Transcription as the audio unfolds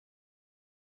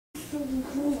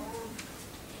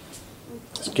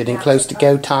It's getting close to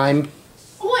go time.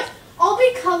 Oh wait, I'll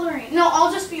be coloring. No,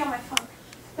 I'll just be on my phone.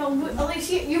 No, at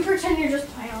least you pretend you're just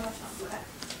playing on the phone. Okay.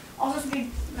 I'll just be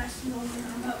messing with the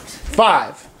remote.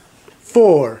 5,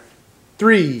 4,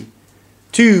 3,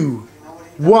 2,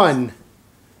 1.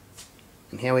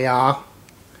 And here we are.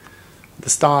 The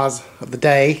stars of the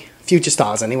day. Future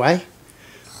stars, anyway.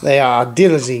 They are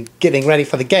diligently getting ready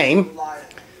for the game.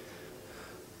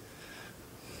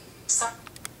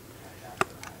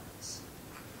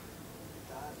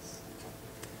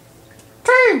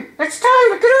 Team, it's time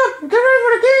to get up and get ready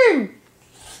for the game.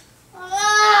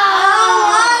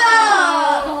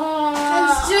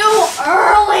 It's too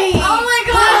early. Oh my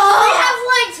gosh, we have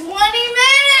like 20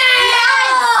 minutes.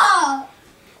 Yeah.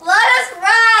 Let us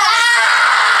rest.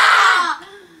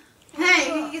 Hey,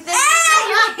 you think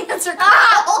your hands are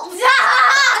cold?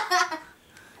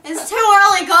 It's too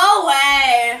early. Go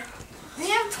away. We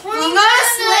have 20 minutes.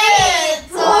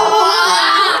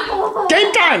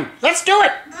 Game time. Let's do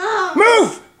it.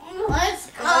 Move. Let's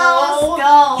go. Let's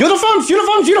go. Uniforms,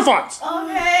 uniforms, uniforms.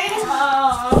 Okay.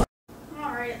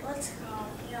 Alright, let's go.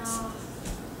 Yeah.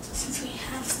 Since we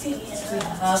have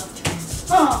to.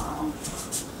 Oh.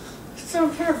 So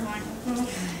never mind. Okay.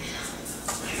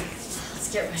 Let's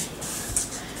get ready.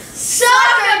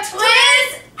 Soccer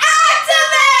Twins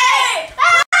activate!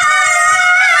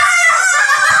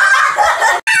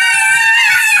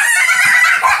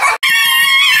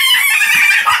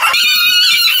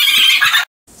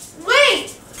 Wait,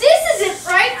 this isn't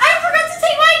right. I forgot to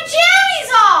take my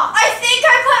jammies off. I think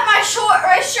I put my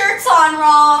shirts on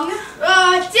wrong.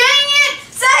 Dang it!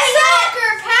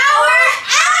 Soccer power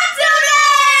activate!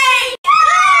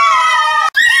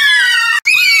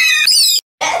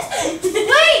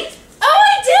 Wait! Oh,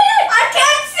 I did it! I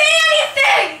can't see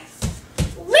anything!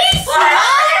 Lisa!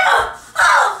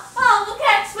 Oh,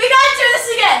 okay. We gotta do this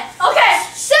again. Okay.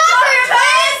 Soccer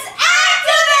Twins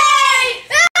activate!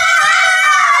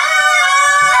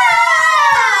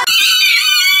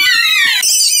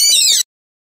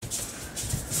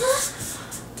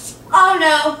 Oh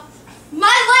no. My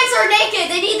legs are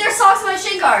naked. They need their socks and my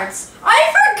shin guards.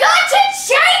 I forgot to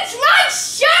change my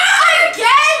shirt!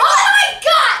 Again? Oh my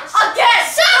gosh! Again!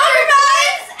 Soccer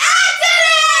Twins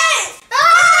activate!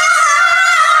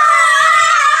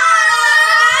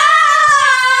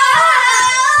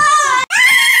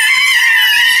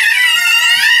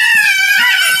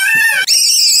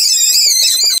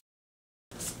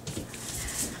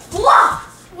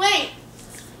 Wait.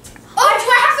 Oh, do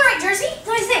I have the right jersey?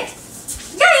 Let me think.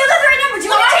 Yeah, you got the right number. Do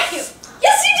you want me to take you?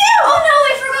 Yes, you do. Oh no,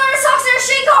 I forgot our socks and our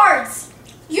shin guards.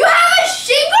 You have a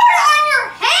shin guard on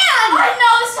your hand. I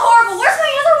know, this is horrible. Where's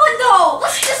my other one though?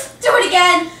 Let's just do it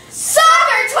again.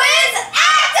 Soccer Twins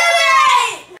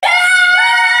activate!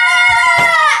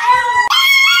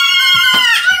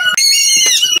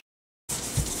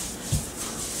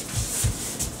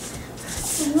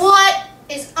 What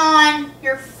is on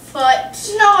your foot?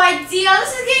 No idea.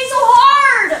 This is getting so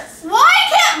hard. Why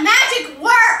can't magic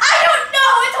work? I don't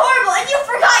know. It's horrible. And you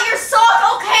forgot your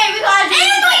sock. Okay, we gotta do it.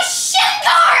 And my shin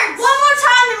guards. One more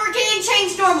time, and we're getting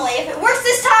changed normally. If it works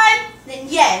this time, then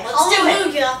yay. Let's do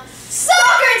it.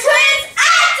 Soccer Twins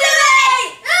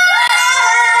activate!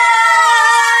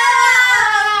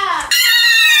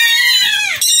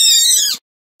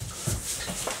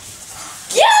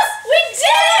 Yes, we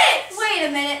did it! Wait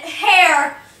a minute,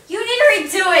 hair. You need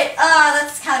to redo it.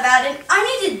 That's kind of bad. I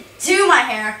need to do my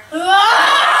hair.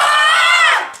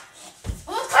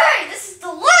 Okay, this is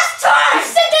the last time. You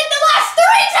said it the last 3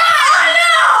 times. I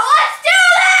know. Let's do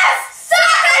this.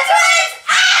 Soccer Twins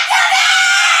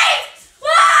activate!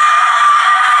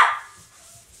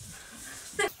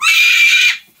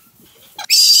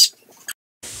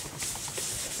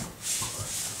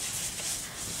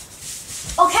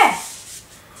 Okay.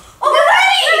 Oh, we're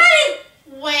ready. We're ready.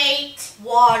 Wait.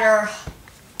 Water.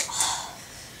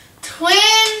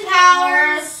 Twin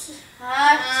powers.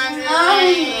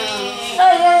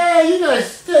 Hey,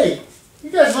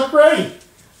 you guys look ready.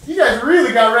 You guys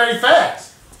really got ready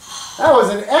fast. That was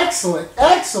an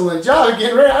excellent job of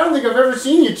getting ready. I don't think I've ever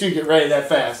seen you two get ready that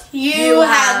fast. You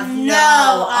have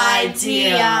no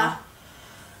idea.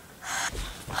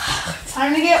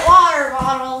 Time to get water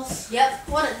bottles. Yep.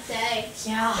 What a day.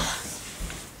 Yeah.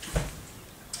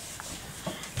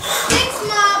 Thanks,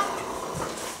 Mom.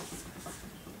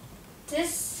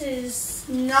 This is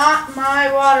not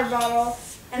my water bottle.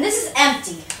 And this is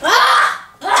empty. Ah!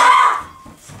 Ah!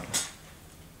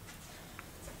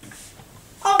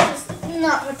 I'll just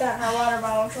not put that in our water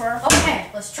bottle drawer. Okay,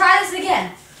 let's try this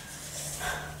again.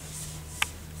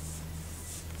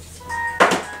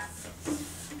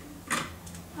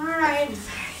 Alright.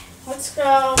 let's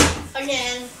go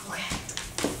again. Okay.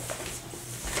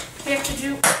 We have to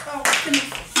do. Oh goodness.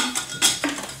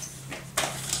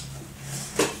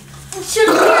 It should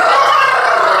be.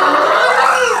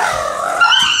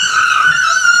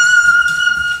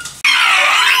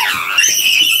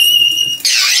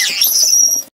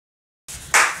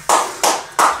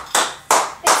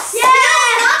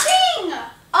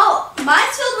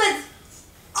 Mine's filled with.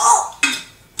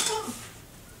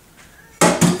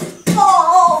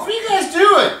 What are you guys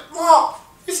doing?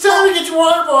 It's time to get your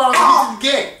water bottle and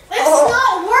get to the gate. It's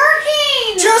not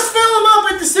working! Just fill them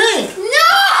up at the sink.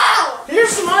 No! Here's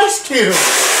some ice cubes.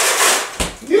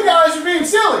 You guys are being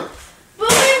silly. But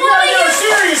we want to use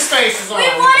serious faces on. We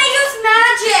want to use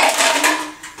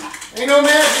magic. Ain't no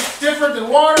magic different than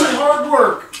water and hard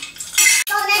work.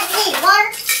 Oh, that's me.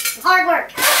 Water, hard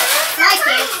work. Nice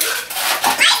game.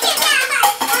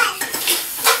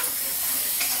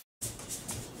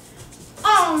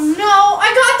 Oh no,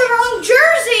 I got the wrong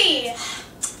jersey!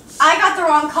 I got the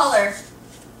wrong color.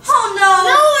 Oh no!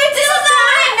 No, it's this is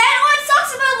not it, man. What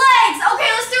sucks about legs? Okay,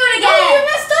 let's do it No, again. you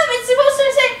messed up. It's supposed to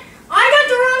say, I got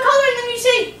the wrong color, and then you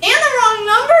say, and the wrong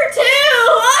number too!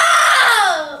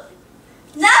 Oh!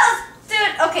 Now let's do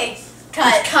it. Okay,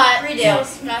 cut. Cut. Redo. That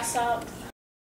was messed up.